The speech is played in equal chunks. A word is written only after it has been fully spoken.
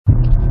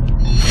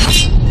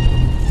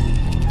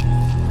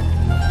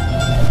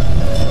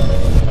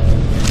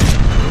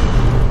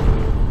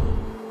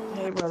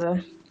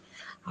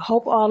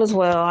Hope all is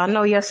well. I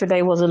know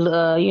yesterday was a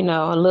little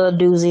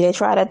doozy. They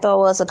tried to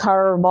throw us a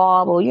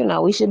curveball,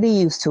 but we should be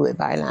used to it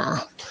by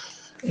now.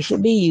 We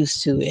should be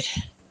used to it.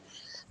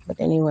 But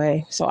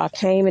anyway, so I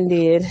came and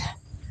did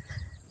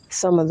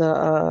some of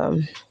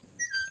the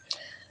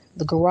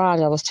garage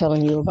I was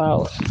telling you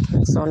about.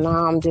 So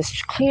now I'm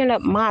just clearing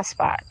up my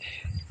spot,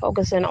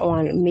 focusing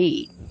on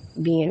me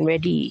being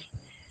ready.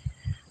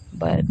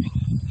 But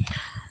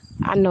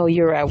I know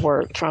you're at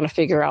work trying to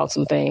figure out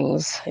some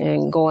things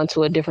and go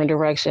into a different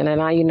direction. And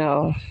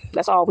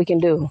that's all we can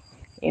do.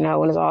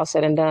 When it's all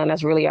said and done,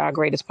 that's really our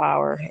greatest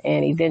power.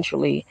 And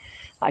eventually,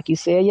 like you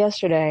said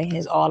yesterday,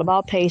 it's all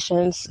about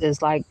patience.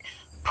 It's like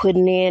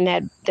putting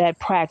in that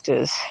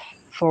practice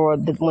for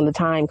when the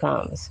time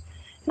comes.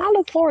 And I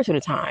look forward to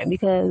the time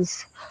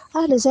because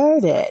I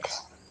deserve it.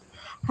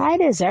 I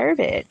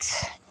deserve it,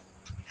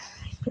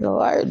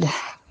 Lord.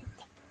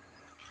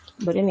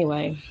 But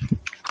anyway,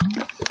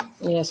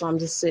 yeah, so I'm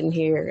just sitting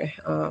here.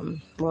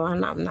 I'm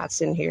not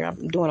sitting here.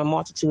 I'm doing a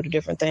multitude of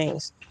different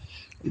things,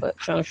 but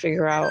trying to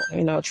figure out,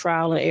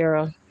 trial and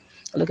error,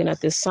 looking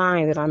at this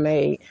sign that I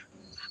made.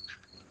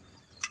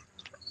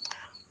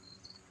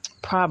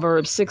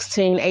 Proverbs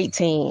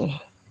 16:18.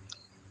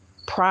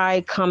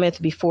 Pride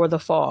cometh before the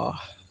fall.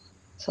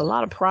 It's a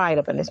lot of pride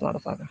up in this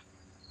motherfucker.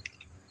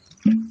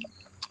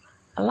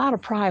 A lot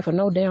of pride for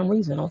no damn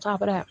reason on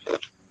top of that.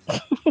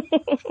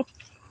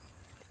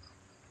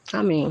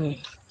 I mean,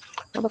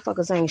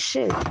 motherfuckers ain't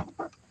shit.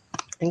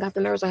 Ain't got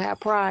the nerves to have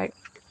pride.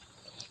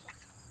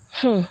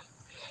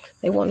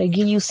 They want to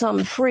give you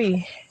something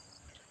free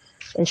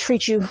and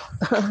treat you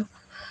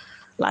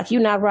like you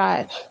not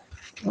right.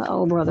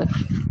 Oh, brother.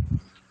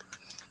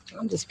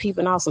 I'm just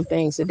peeping out some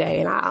things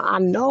today. And I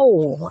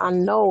know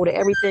that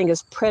everything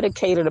is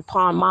predicated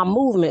upon my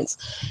movements.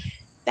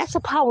 That's a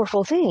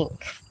powerful thing.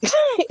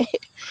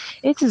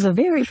 It is a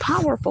very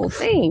powerful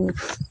thing.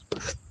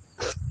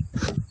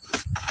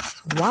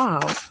 Wow.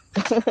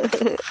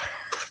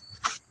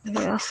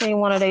 Yeah, I seen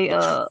one of they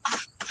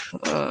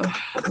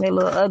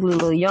little ugly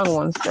little young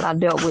ones that I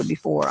dealt with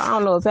before. I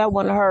don't know if that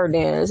wasn't her,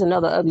 then there's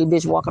another ugly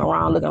bitch walking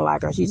around looking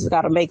like her. She just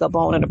got her makeup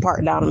on and the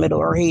part down the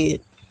middle of her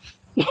head.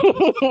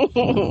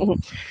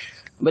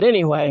 But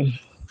anyway,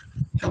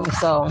 I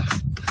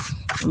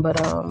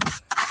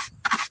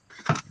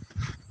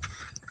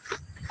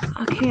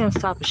can't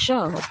stop a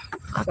show.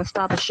 I can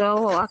stop a show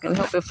or I can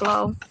help it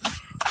flow.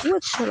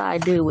 What should I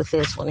do with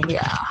this one here?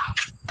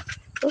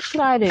 What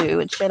should I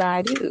do?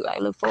 I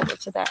look forward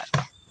to that.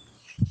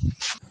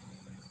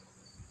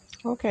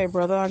 Okay,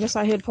 brother, I guess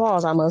I hit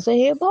pause. I must have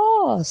hit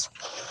pause.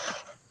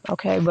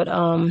 Okay, but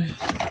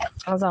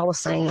as I was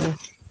saying,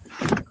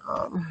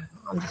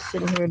 I'm just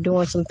sitting here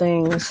doing some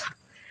things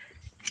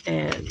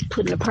and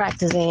putting the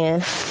practice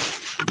in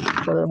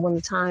for when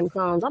the time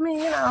comes. I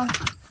mean,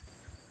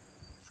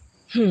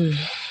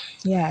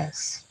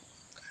 yes.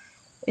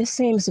 It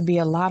seems to be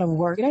a lot of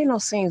work. It ain't no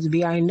seems to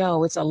be, I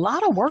know. It's a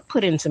lot of work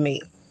put into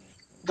me,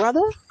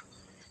 brother.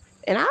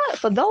 And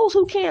for those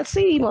who can't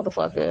see,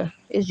 motherfucker,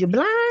 is you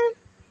blind?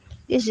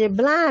 Is you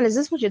blind? Is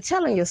this what you're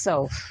telling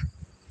yourself?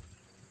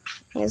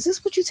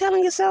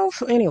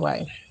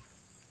 Anyway.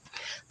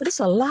 But it's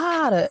a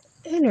lot of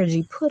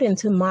energy put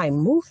into my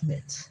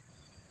movement.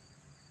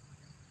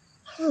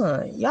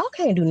 Y'all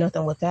can't do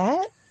nothing with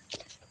that.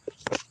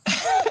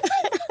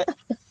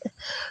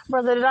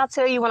 Brother, did I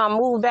tell you when I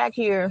moved back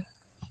here,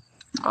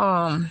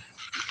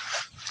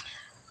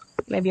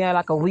 maybe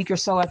like a week or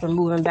so after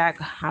moving back,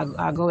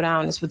 I go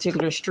down this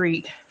particular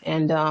street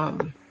and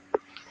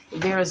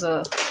there's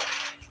a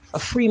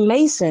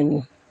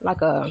Freemason,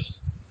 like a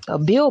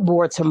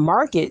billboard to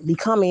market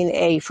becoming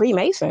a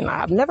Freemason.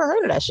 I've never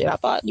heard of that shit. I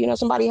thought,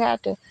 somebody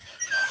had to,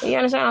 you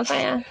understand what I'm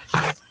saying?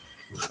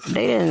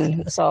 They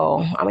didn't.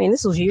 So, I mean,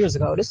 this was years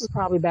ago. This was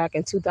probably back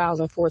in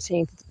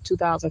 2014,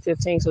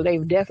 2015. So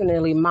they've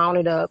definitely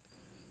mounted up.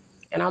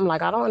 And I'm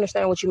like, I don't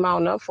understand what you're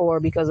mounting up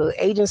for, because an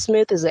Agent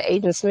Smith is an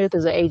Agent Smith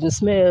is an Agent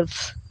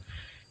Smith.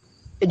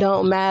 It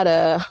don't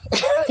matter.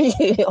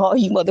 All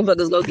you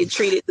motherfuckers gonna get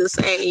treated the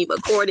same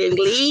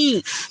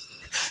accordingly.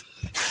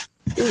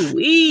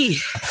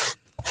 Ooh-wee.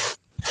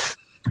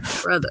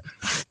 Brother.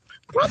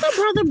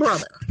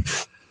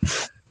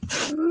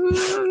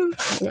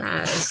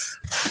 Yes.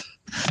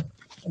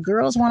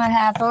 Girls want to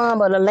have fun,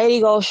 but a lady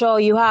gonna show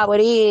you how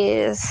it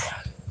is.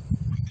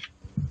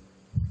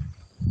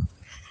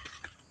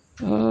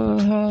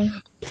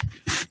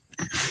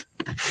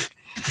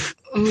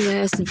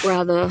 Yes,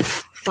 brother.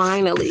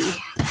 Finally,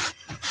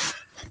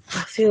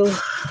 I feel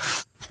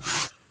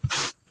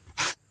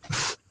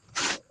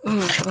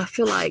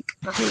like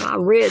I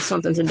read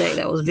something today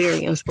that was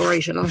very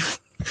inspirational,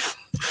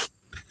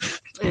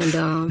 and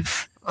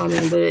but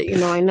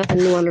ain't nothing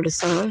new under the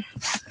sun,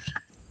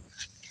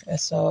 and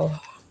so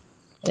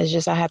it's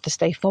just I have to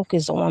stay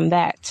focused on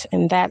that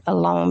and that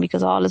alone,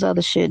 because all this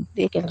other shit,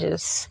 it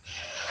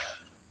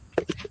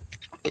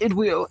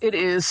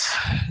is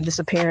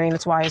disappearing.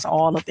 That's why it's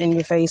all up in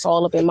your face,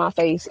 all up in my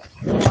face.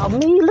 Look at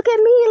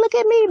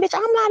me, bitch.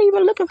 I'm not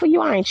even looking for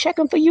you. I ain't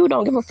checking for you.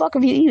 Don't give a fuck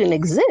if you even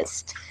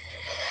exist.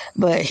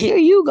 But here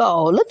you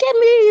go. Look at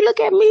me. Look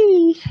at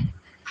me.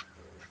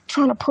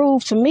 Trying to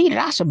prove to me that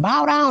I should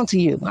bow down to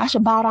you. I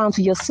should bow down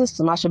to your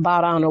system. I should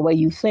bow down to the way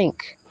you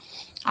think.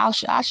 I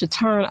should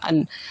turn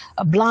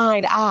a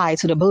blind eye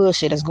to the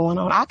bullshit that's going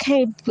on. I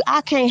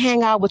can't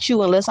hang out with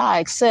you unless I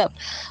accept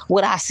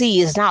what I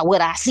see is not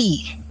what I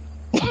see.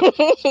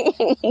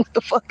 What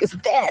the fuck is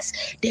this?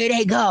 There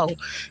they go.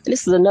 And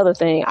this is another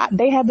thing.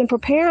 They have been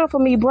preparing for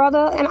me,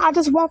 brother, and I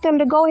just want them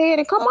to go ahead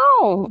and come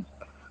on,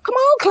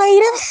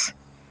 Cletus,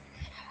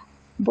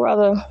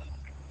 brother.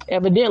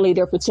 Evidently,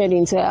 they're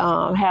pretending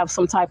to have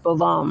some type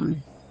of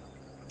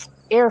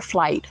air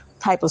flight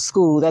type of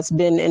school that's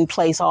been in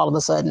place all of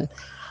a sudden.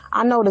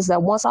 I noticed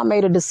that once I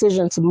made a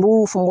decision to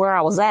move from where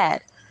I was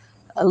at,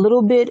 a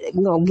little bit,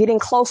 getting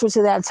closer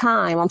to that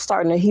time, I'm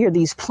starting to hear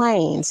these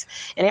planes,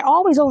 and they're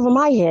always over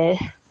my head.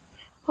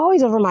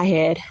 Always over my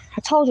head.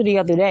 I told you the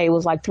other day, it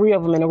was like 3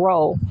 of them in a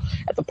row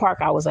at the park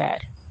I was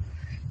at.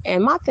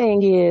 And my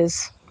thing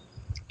is,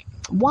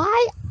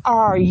 why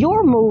are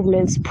your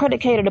movements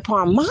predicated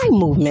upon my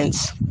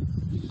movements?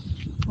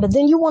 But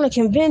then you want to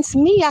convince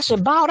me I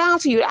should bow down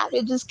to you.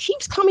 It just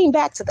keeps coming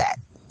back to that.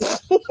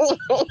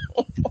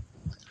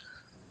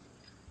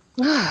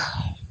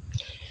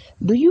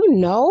 Do you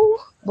know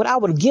what I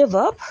would give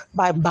up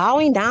by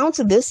bowing down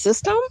to this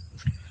system?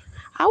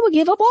 I would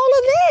give up all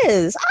of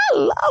this. I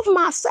love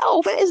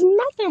myself. There's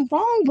nothing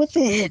wrong with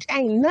it.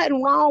 Ain't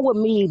nothing wrong with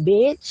me,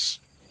 bitch.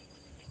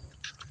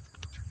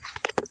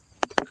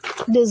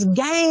 This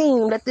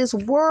game that this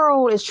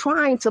world is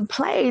trying to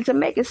play to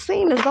make it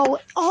seem as though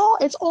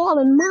it's all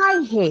in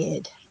my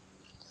head.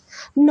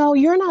 No,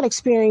 you're not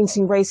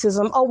experiencing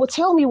racism. Oh, well,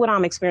 tell me what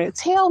I'm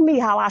experiencing. Tell me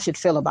how I should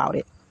feel about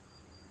it.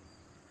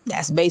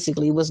 That's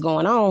basically what's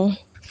going on.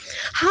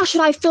 How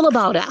should I feel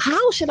about it?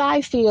 How should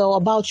I feel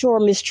about your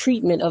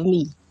mistreatment of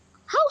me?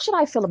 How should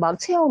I feel about it?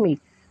 Tell me.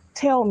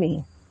 Tell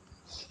me.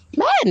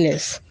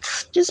 Madness.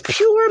 Just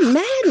pure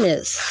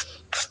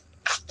madness.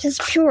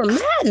 Just pure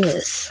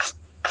madness.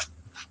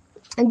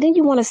 And then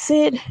you want to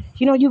sit,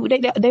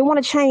 they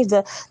want to change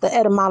the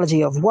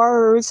etymology of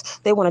words.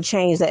 They want to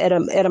change the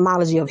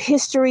etymology of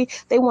history.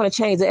 They want to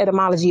change the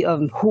etymology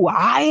of who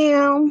I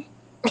am.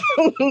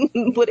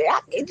 But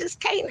it just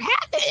can't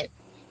happen.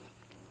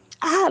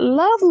 I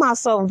love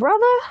myself,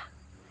 brother.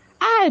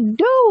 I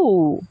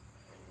do.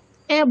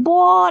 And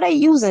boy, they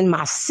using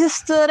my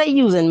sister. They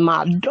using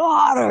my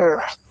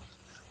daughter.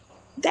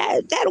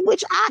 That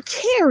which I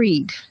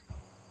carried.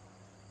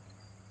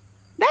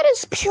 That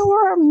is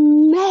pure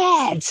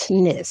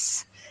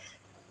madness.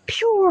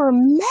 Pure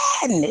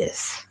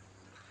madness.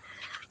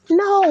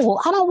 No,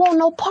 I don't want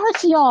no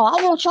parts of y'all.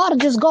 I want y'all to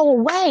just go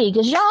away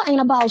because y'all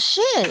ain't about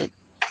shit.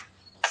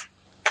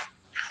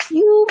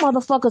 You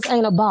motherfuckers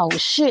ain't about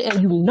shit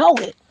and you know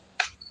it.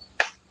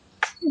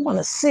 You want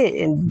to sit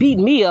and beat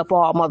me up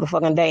all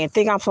motherfucking day and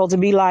think I'm supposed to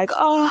be like,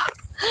 oh,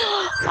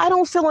 I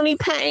don't feel any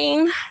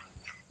pain.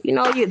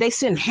 They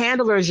send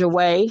handlers your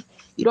way.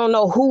 You don't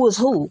know who is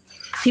who.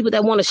 People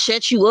that want to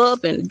shut you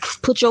up and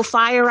put your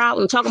fire out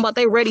and talking about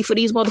they ready for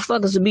these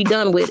motherfuckers to be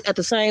done with at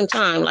the same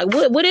time. Like,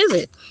 what is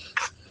it?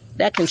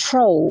 That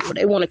control.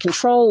 They want to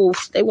control.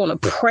 They want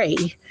to pray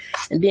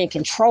and then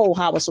control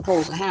how it's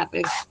supposed to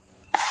happen.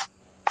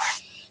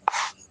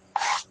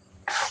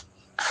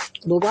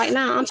 But right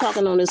now, I'm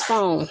talking on this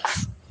phone.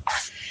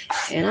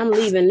 And I'm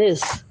leaving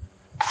this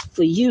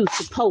for you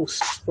to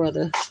post,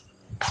 brother.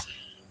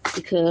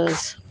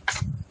 Because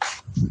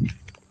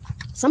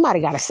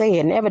somebody got to say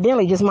it. And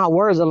evidently, just my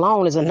words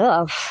alone is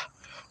enough.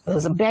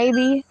 As a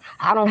baby,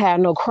 I don't have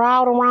no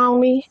crowd around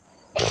me.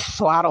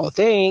 So I don't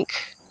think.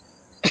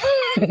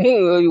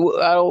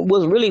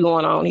 What's really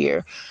going on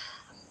here.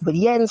 But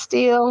yet and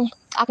still,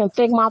 I can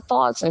think my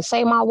thoughts and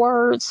say my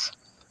words.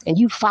 And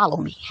you follow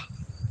me.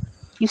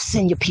 You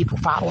send your people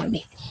following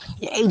me.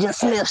 Your Agent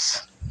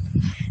Smiths.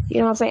 You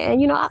know what I'm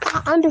saying? And,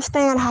 I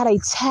understand how they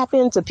tap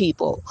into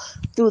people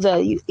through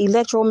the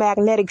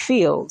electromagnetic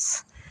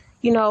fields.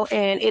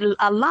 And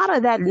a lot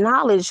of that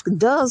knowledge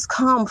does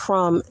come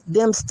from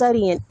them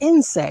studying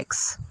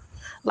insects.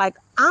 Like,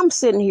 I'm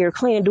sitting here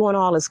doing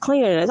all this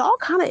cleaning. There's all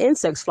kind of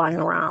insects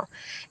flying around.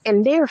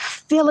 And they're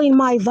feeling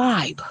my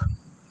vibe.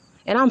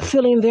 And I'm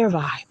feeling their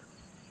vibe.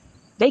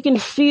 They can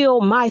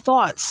feel my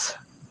thoughts.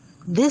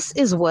 This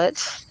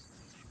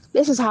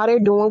is how they're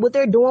doing what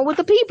they're doing with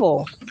the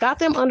people. Got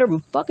them under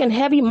fucking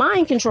heavy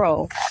mind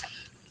control.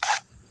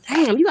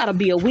 Damn, you gotta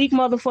be a weak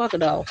motherfucker,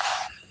 though.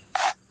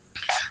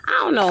 I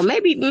don't know.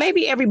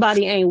 Maybe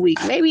everybody ain't weak.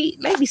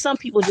 Maybe some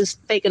people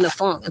just faking the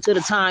funk until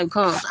the time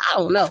comes. I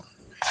don't know.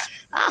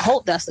 I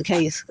hope that's the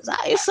case. Cause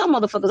it's some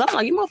motherfuckers. I'm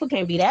like, you motherfucker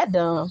can't be that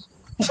dumb.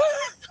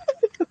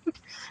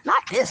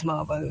 Not this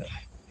motherfucker.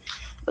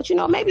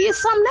 But maybe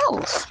it's something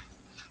else.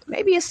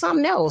 Maybe it's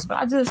something else. But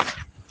I just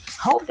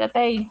hope that I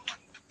ain't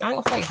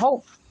gonna say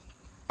hope.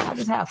 I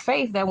just have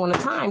faith that when the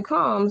time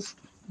comes,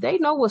 they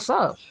know what's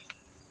up.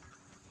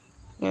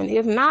 And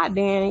if not,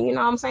 then, what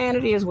I'm saying,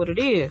 it is what it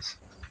is.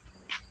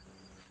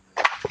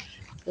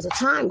 Because the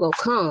time gonna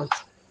come.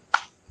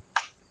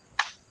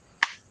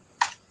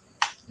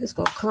 It's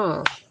gonna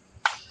come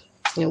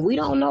And we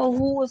don't know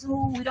who is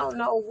who. We don't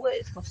know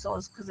what. So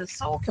it's because it's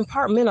so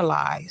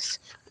compartmentalized.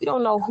 We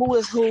don't know who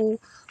is who,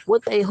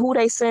 who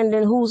they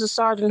sending, who's a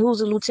sergeant,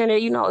 who's a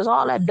lieutenant. You know, it's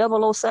all that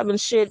 007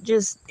 shit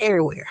just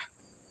everywhere.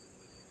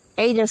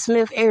 Agent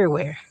Smith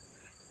everywhere.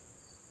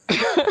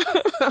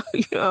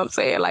 You know what I'm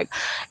saying? Like,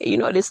 you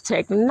know, this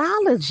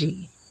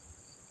technology.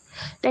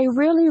 They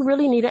really,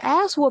 really need an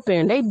ass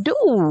whooping. They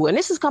do. And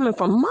this is coming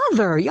from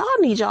mother. Y'all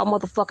need y'all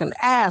motherfucking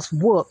ass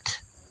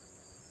whooped.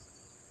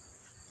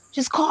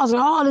 Just causing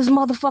all this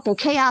motherfucking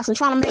chaos and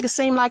trying to make it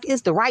seem like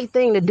it's the right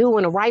thing to do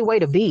and the right way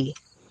to be.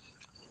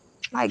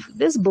 Like,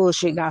 this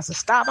bullshit got to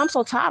stop. I'm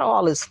so tired of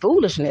all this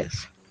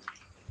foolishness.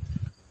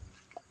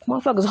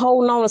 Motherfuckers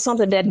holding on to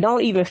something that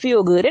don't even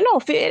feel good. It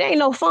ain't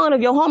no fun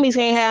if your homies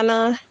can't have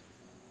none.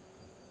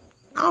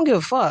 I don't give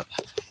a fuck.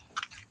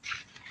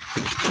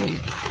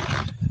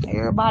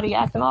 Everybody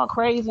acting all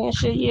crazy and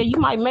shit. Yeah, you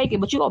might make it,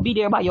 but you gonna be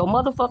there by your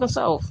motherfucking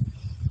self.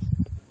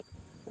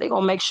 They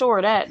gonna make sure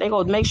of that. They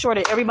gonna make sure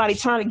that everybody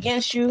turn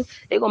against you.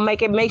 They gonna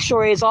make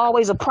sure it's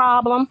always a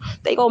problem.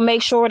 They gonna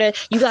make sure that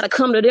you gotta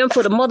come to them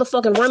for the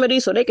motherfucking remedy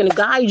so they can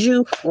guide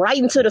you right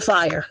into the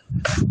fire.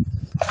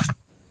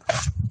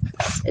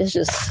 It's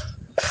just,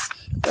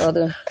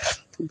 brother.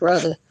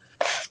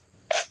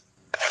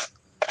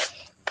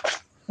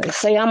 They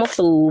say I'm a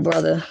fool,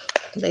 brother.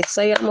 They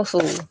say I'm a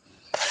fool.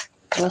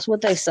 That's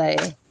what they say.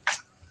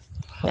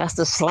 That's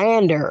the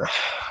slander.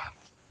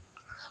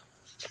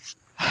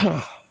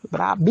 But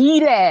I'll be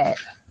that.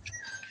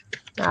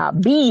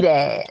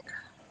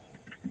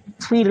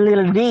 Sweet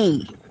little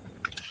D.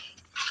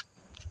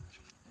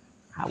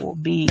 I will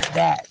be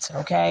that,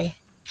 okay?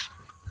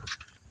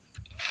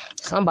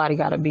 Somebody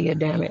gotta be it,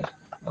 damn it.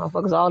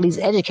 Motherfuckers, all these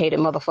educated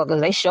motherfuckers,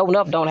 they showing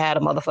up don't have a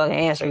motherfucking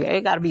answer.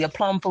 They gotta be a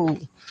plum fool.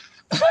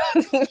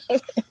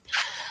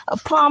 A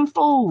plum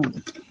fool.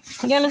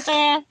 You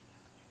understand?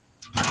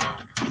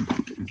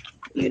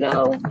 You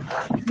know,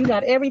 you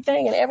got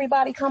everything and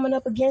everybody coming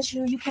up against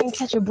you. You can't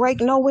catch a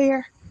break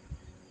nowhere.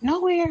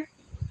 Nowhere.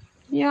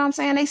 You know what I'm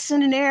saying? They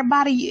sending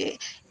everybody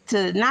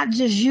to not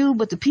just you,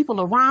 but the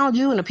people around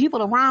you and the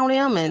people around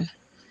them. And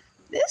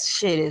this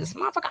shit is,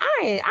 motherfucker,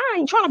 I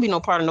ain't trying to be no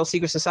part of no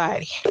secret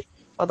society.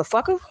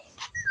 Motherfucker.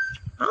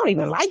 I don't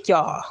even like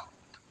y'all.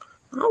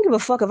 I don't give a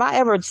fuck if I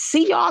ever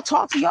see y'all,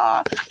 talk to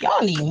y'all.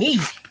 Y'all need me.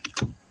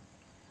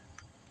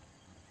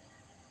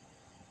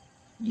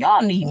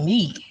 Y'all need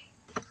me.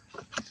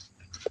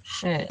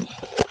 Shit.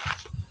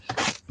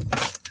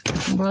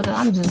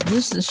 Brother,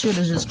 this shit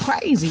is just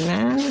crazy,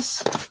 man.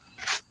 This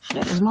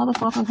shit is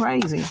motherfucking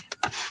crazy.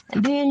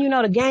 And then, you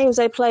know, the games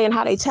they play and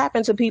how they tap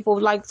into people.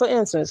 Like, for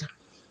instance,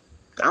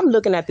 I'm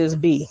looking at this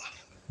bee,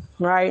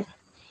 right?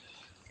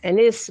 And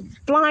it's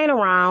flying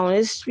around.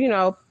 It's, you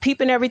know,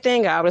 peeping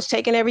everything out. It's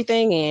taking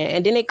everything in.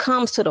 And then it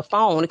comes to the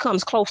phone. It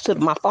comes close to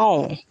my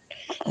phone.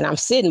 And I'm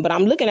sitting, but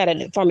I'm looking at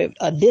it from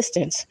a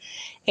distance.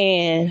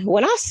 And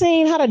when I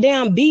seen how the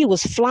damn bee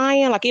was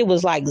flying, like it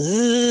was like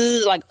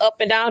zzz, like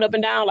up and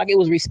down, like it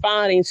was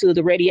responding to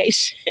the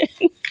radiation.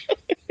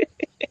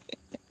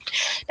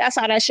 That's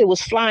how that shit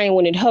was flying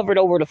when it hovered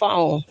over the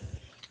phone.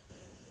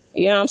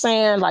 You know what I'm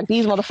saying? Like,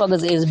 these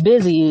motherfuckers is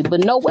busy,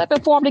 but no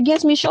weapon formed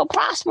against me shall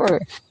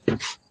prosper.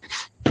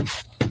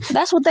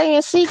 That's what they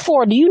in seek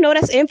for. Do you know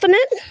that's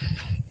infinite?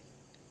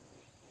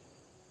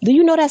 Do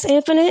you know that's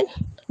infinite?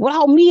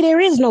 Without me,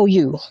 there is no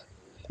you.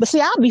 But see,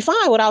 I'll be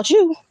fine without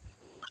you.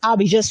 I'll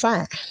be just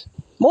fine.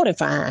 More than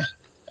fine.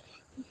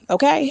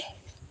 Okay?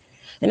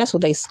 And that's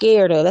what they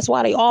scared of. That's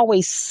why they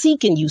always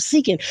seeking you.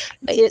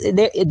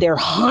 They're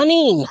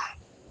hunting.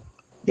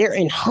 They're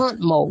in hunt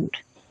mode.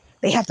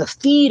 They have to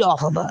feed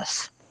off of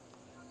us.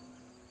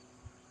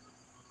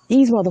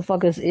 These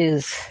motherfuckers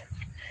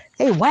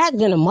they whacked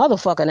in a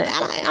motherfucker.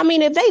 I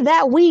mean, if they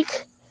that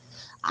weak,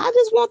 I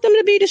just want them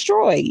to be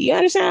destroyed. You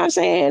understand what I'm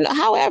saying?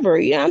 However,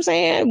 you know what I'm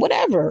saying?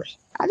 Whatever.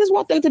 I just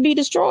want them to be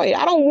destroyed.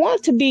 I don't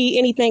want to be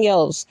anything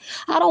else.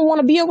 I don't want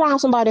to be around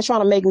somebody that's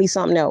trying to make me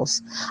something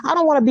else. I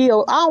don't want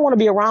to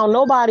be around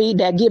nobody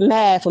that get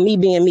mad for me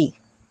being me.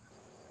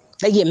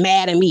 They get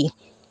mad at me.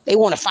 They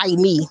want to fight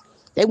me.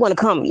 They want to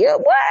come. Yeah,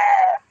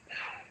 what?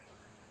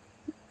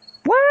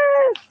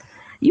 What?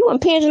 You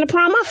impinging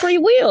upon my free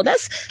will.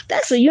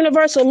 That's a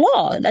universal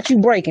law that you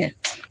breaking.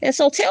 And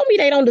so tell me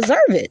they don't deserve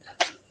it.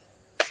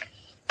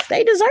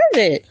 They deserve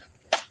it.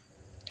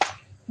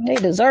 They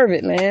deserve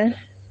it, man.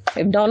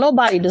 If don't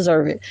nobody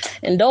deserve it.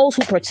 And those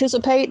who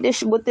participate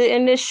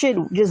in this shit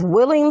just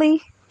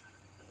willingly,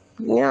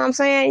 you know what I'm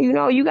saying? You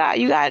know, you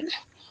got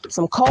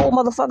some cold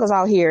motherfuckers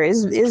out here.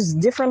 It's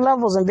different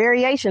levels and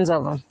variations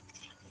of them.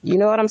 You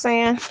know what I'm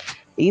saying?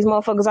 These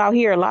motherfuckers out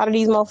here, a lot of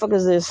these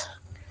motherfuckers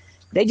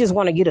they just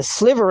want to get a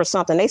sliver or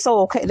something.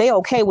 They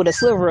okay with a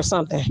sliver or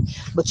something.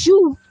 But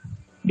do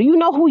you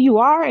know who you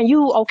are and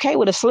you okay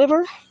with a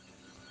sliver?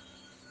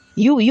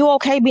 You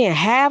okay being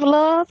half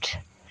loved?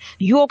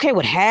 You okay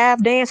with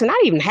half dancing? Not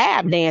even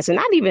half dancing.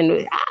 Not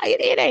even,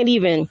 it ain't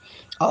even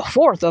a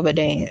fourth of a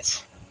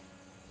dance.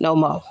 No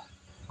more.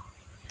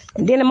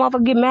 And then the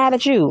motherfucker get mad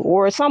at you.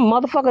 Or some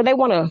motherfucker, they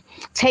want to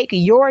take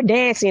your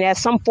dancing as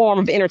some form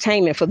of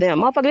entertainment for them.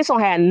 Motherfucker, this don't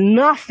have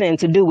nothing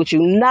to do with you.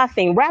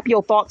 Nothing. Wrap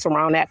your thoughts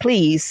around that,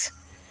 please.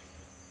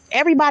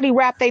 Everybody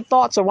wrap their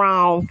thoughts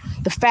around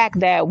the fact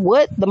that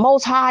what the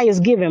Most High is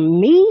giving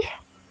me,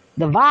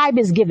 the vibe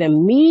is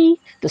giving me,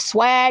 the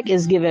swag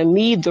is giving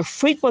me, the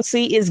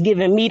frequency is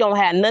giving me, don't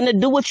have nothing to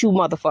do with you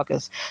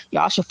motherfuckers.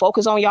 Y'all should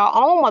focus on y'all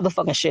own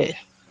motherfucking shit.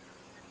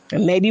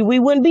 And maybe we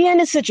wouldn't be in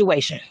this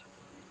situation.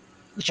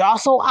 But y'all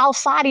so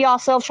outside of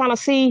yourself trying to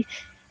see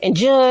and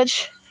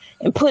judge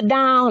and put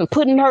down and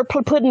try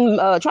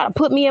to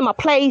put me in my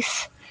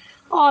place.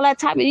 All that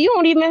type of, you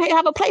don't even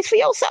have a place for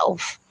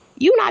yourself.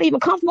 You're not even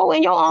comfortable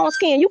in your own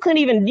skin. You couldn't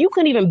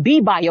even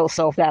be by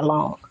yourself that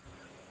long.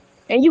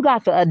 And you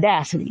got the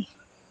audacity.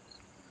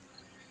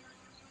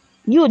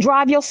 You'll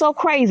drive yourself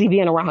crazy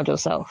being around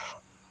yourself.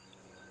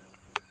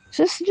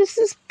 Just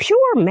this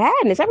pure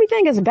madness.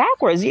 Everything is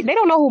backwards. They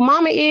don't know who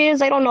mama is.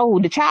 They don't know who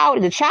the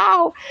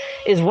child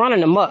is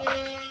running amok.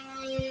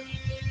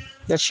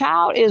 The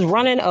child is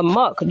running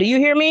amok. Do you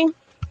hear me?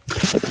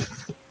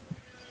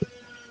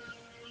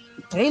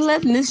 They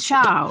letting this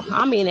child,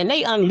 and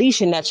they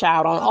unleashing that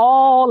child on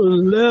all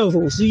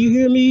levels. Do you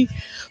hear me?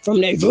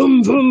 From they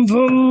boom, boom,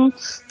 boom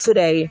to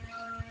they,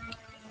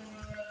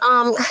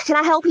 can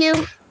I help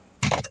you?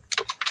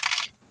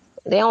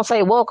 They don't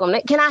say welcome.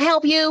 Can I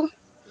help you?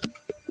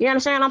 You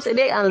understand what I'm saying?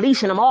 They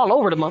unleashing them all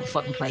over the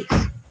motherfucking place.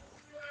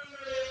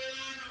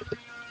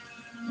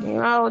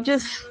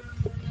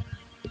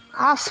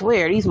 I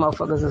swear, these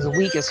motherfuckers is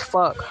weak as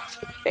fuck.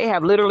 They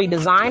have literally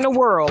designed the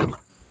world,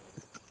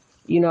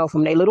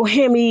 from their little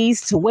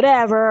Hemis to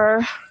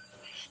whatever.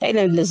 They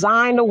done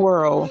designed the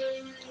world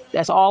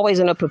that's always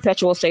in a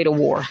perpetual state of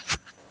war.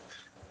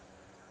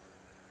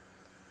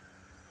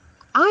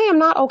 I am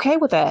not okay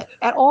with that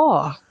at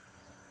all.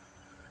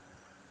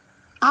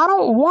 I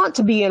don't want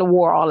to be in a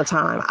war all the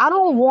time. I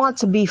don't want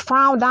to be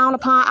frowned down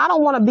upon. I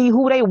don't want to be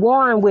who they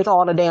warring with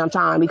all the damn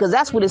time, because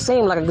that's what it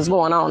seems like is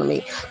going on to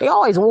me. They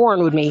always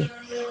warring with me.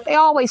 They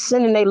always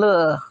sending their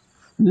little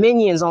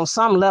minions on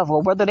some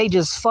level, whether they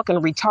just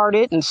fucking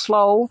retarded and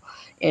slow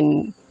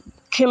and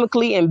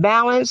chemically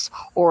imbalanced,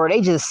 or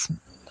they just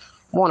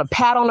want a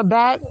pat on the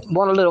back,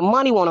 want a little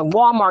money, want a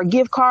Walmart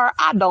gift card.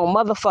 I don't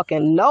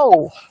motherfucking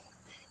know.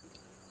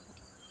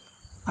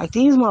 Like,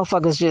 these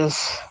motherfuckers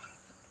just...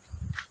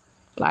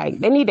 like,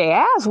 they need their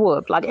ass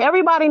whooped. Like,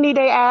 everybody need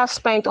their ass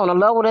spanked on a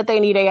level that they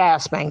need their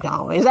ass spanked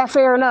on. Is that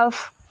fair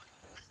enough?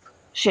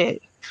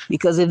 Shit.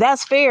 Because if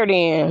that's fair,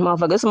 then, some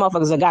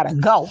motherfuckers that gotta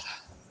go.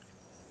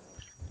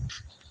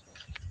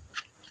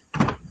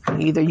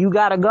 Either you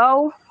gotta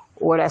go,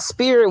 or that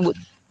spirit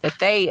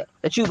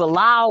that you've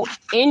allowed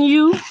in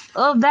you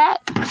of that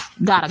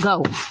gotta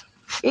go.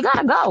 It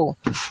gotta go.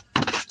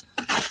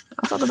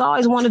 Motherfuckers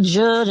always want to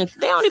judge, and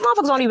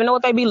motherfuckers don't even know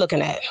what they be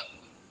looking at.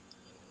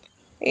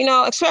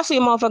 Especially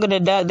a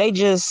motherfucker that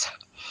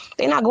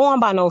they not going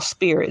by no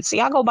spirit. See,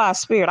 I go by a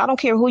spirit. I don't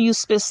care who you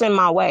send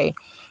my way.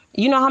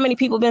 You know how many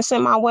people been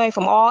sent my way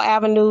from all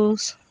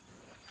avenues?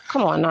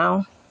 Come on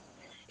now.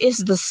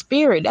 It's the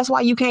spirit. That's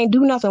why you can't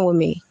do nothing with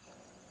me.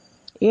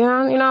 You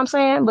know what I'm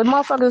saying? But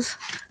motherfuckers,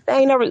 they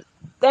ain't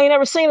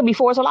never seen it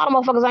before. So a lot of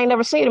motherfuckers ain't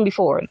never seen it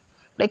before.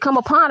 They come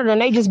upon it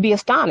and they just be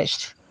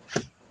astonished.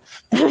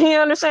 You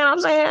understand what I'm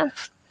saying?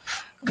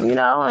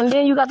 And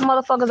then you got the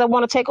motherfuckers that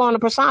want to take on the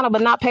persona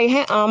but not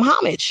pay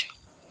homage.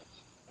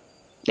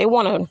 They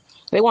want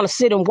to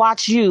sit and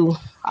watch you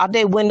out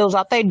their windows,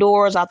 out their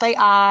doors, out their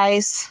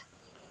eyes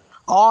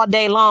all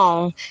day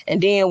long.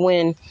 And then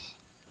when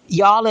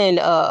y'all in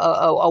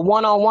a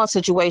one-on-one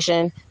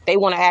situation, they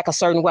want to act a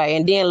certain way.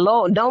 And then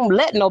don't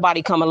let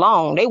nobody come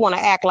along. They want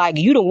to act like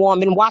you the one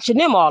been watching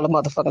them all the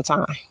motherfucking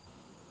time.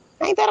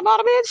 Ain't that about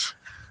a bitch?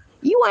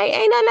 You ain't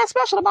nothing that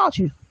special about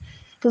you.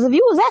 Because if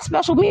you was that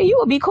special, me and you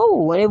would be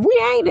cool. And if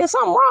we ain't, there's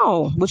something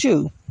wrong with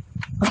you.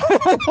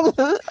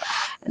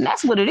 And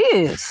that's what it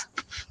is.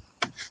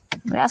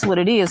 That's what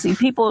it is. See,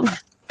 people,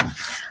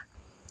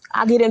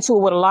 I get into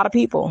it with a lot of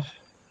people,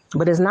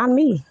 but it's not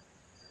me.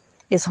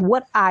 It's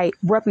what I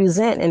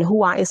represent and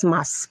it's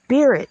my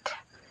spirit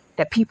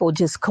that people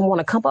just want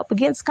to come up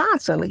against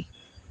constantly.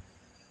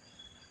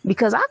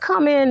 Because I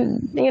come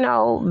in,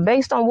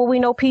 based on what we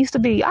know peace to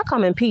be, I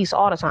come in peace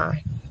all the time.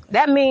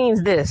 That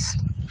means this.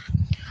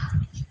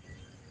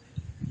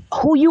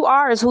 Who you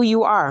are is who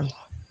you are.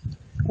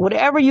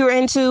 Whatever you're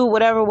into,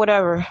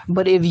 whatever.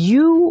 But if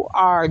you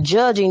are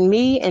judging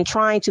me and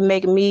trying to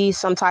make me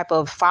some type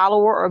of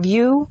follower of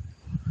you,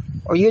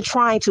 or you're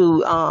trying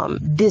to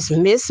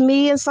dismiss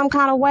me in some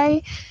kind of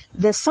way,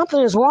 then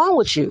something is wrong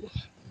with you.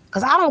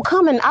 Because I don't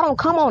come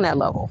on that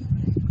level.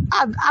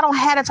 I don't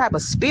have that type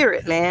of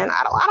spirit, man.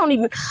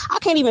 I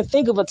can't even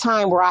think of a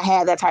time where I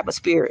had that type of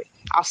spirit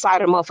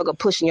outside of a motherfucker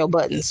pushing your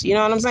buttons. You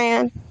know what I'm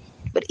saying?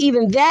 But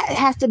even that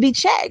has to be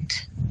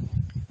checked.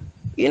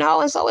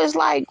 And so it's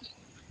like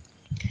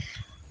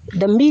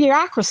the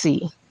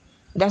mediocrity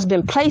that's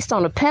been placed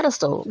on a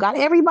pedestal got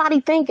everybody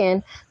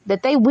thinking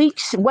that they weak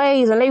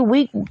ways and they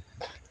weak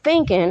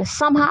thinking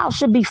somehow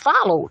should be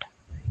followed.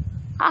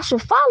 I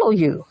should follow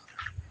you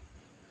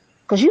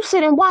because you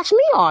sit and watch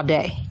me all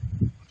day.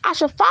 I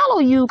should follow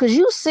you because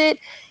you sit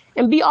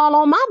and be all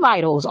on my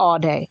vitals all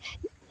day.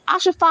 I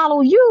should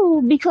follow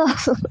you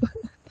because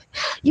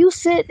you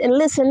sit and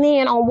listen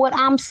in on what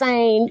I'm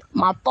saying,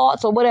 my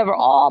thoughts or whatever.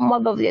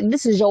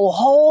 This is your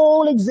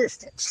whole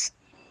existence.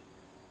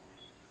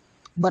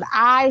 But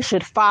I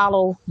should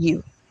follow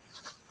you.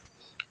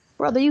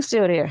 Brother, you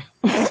still there?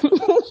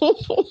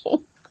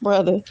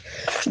 Brother,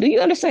 do you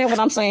understand what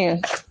I'm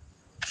saying?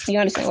 You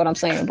understand what I'm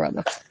saying,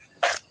 brother?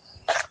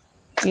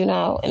 You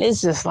know, and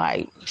it's just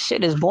like,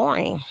 shit is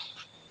boring.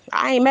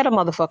 I ain't met a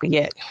motherfucker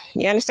yet.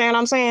 You understand what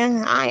I'm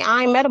saying?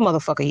 I ain't met a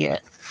motherfucker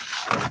yet.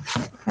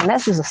 And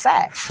that's just a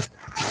fact.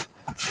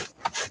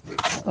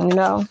 You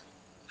know?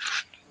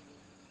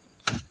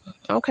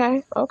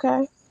 Okay.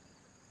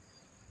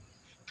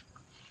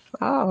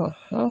 Oh,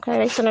 okay.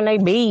 They sending their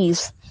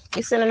bees.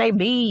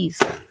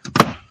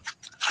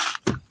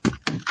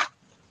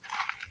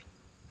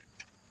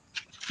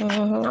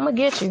 I'm gonna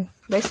get you.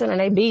 They sending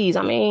their bees.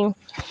 I mean,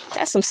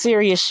 that's some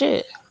serious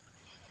shit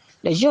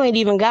that you ain't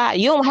even got.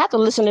 You don't have to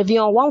listen if you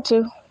don't want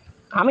to.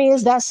 I mean,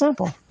 it's that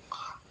simple.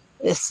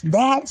 It's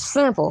that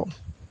simple.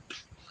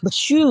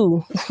 But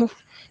you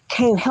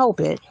can't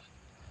help it.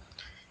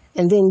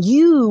 And then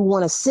you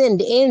want to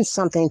send in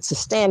something to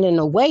stand in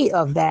the way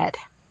of that.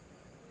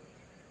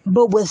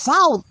 But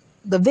without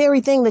the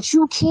very thing that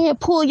you can't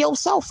pull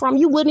yourself from,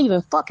 you wouldn't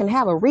even fucking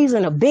have a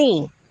reason to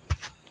be.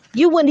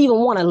 You wouldn't even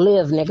want to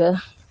live,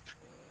 nigga.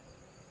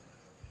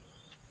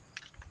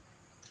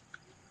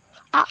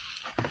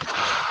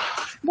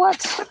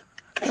 What?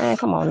 Man,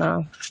 come on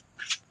now.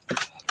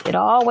 It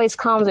always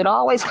comes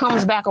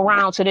back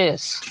around to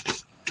this.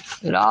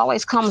 It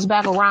always comes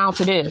back around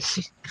to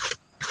this.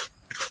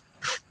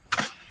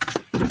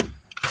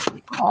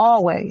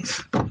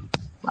 Always.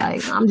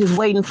 Like, I'm just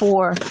waiting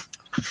for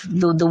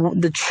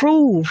the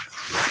true.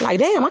 Like,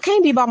 damn, I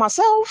can't be by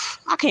myself.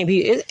 Am I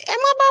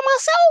by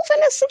myself in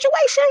this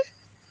situation?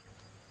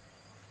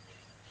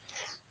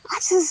 I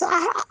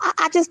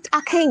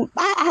can't.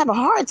 I have a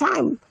hard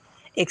time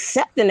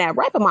accepting that,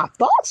 wrapping my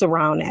thoughts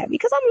around that,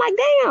 because I'm like,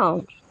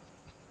 damn,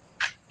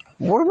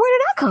 where did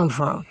I come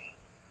from?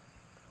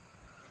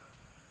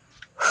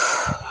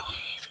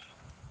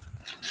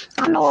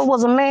 I know it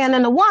was a man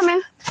and a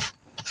woman.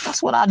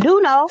 That's what I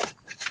do know.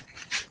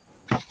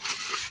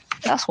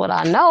 That's what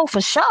I know for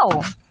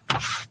sure.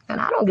 And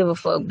I don't give a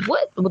fuck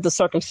what the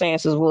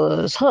circumstances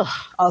was.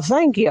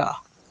 Thank you.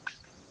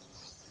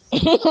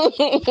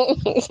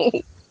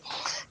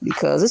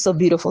 Because it's a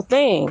beautiful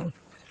thing.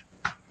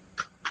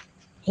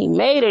 He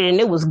made it and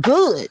it was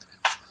good.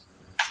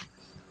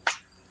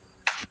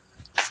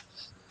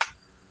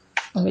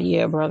 But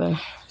yeah, brother.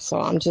 So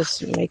I'm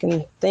just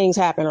making things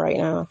happen right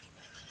now.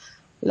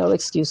 No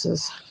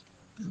excuses.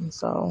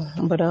 So,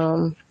 but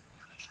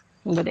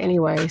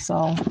anyway,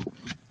 so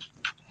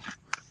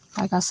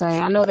like I say,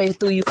 I know they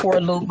threw you for a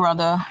loop,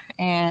 brother,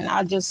 and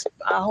I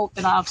hope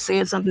that I've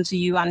said something to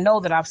you. I know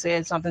that I've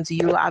said something to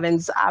you. I've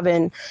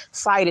been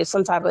cited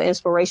some type of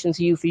inspiration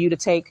to you for you to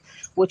take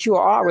what you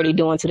are already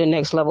doing to the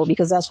next level,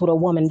 because that's what a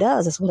woman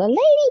does. That's what a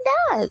lady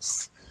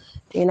does,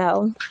 you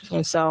know.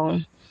 And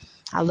so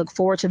I look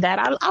forward to that.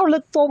 I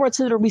look forward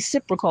to the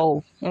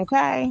reciprocal.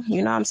 Okay,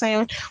 you know what I'm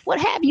saying? What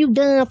have you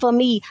done for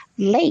me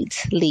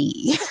lately?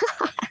 You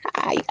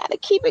gotta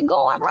keep it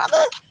going,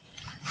 brother.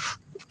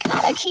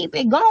 Gotta keep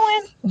it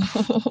going.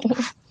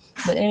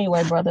 But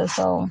anyway, brother,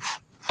 so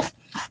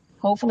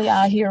hopefully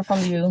I'll hear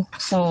from you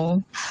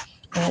soon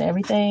and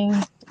everything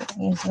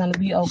is gonna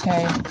be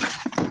okay.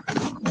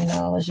 You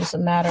know, it's just a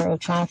matter of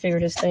trying to figure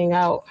this thing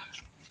out.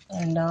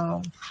 And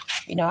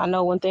you know, I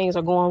know when things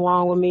are going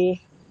wrong with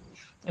me,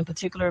 in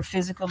particular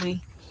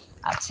physically,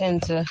 I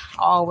tend to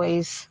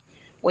always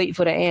wait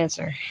for the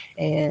answer.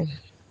 And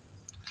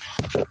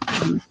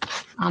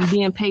I'm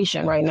being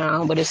patient right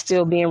now, but it's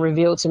still being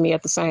revealed to me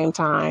at the same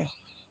time.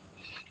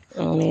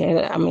 I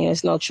mean,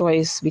 it's no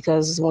choice,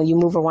 because when you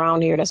move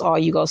around here, that's all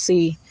you go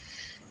see.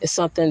 It's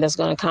something that's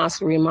going to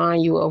constantly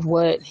remind you of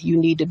what you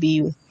need to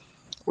be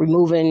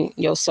removing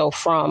yourself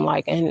from.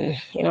 Like, and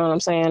you know what I'm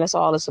saying? That's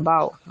all it's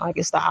about. Like,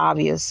 it's the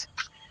obvious.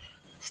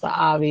 It's the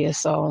obvious.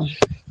 So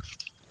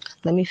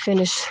let me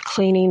finish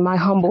cleaning my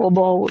humble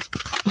abode.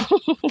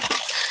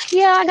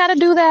 Yeah, I got to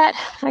do that.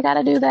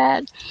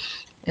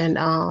 And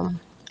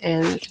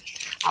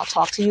I'll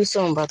talk to you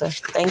soon, brother.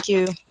 Thank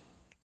you.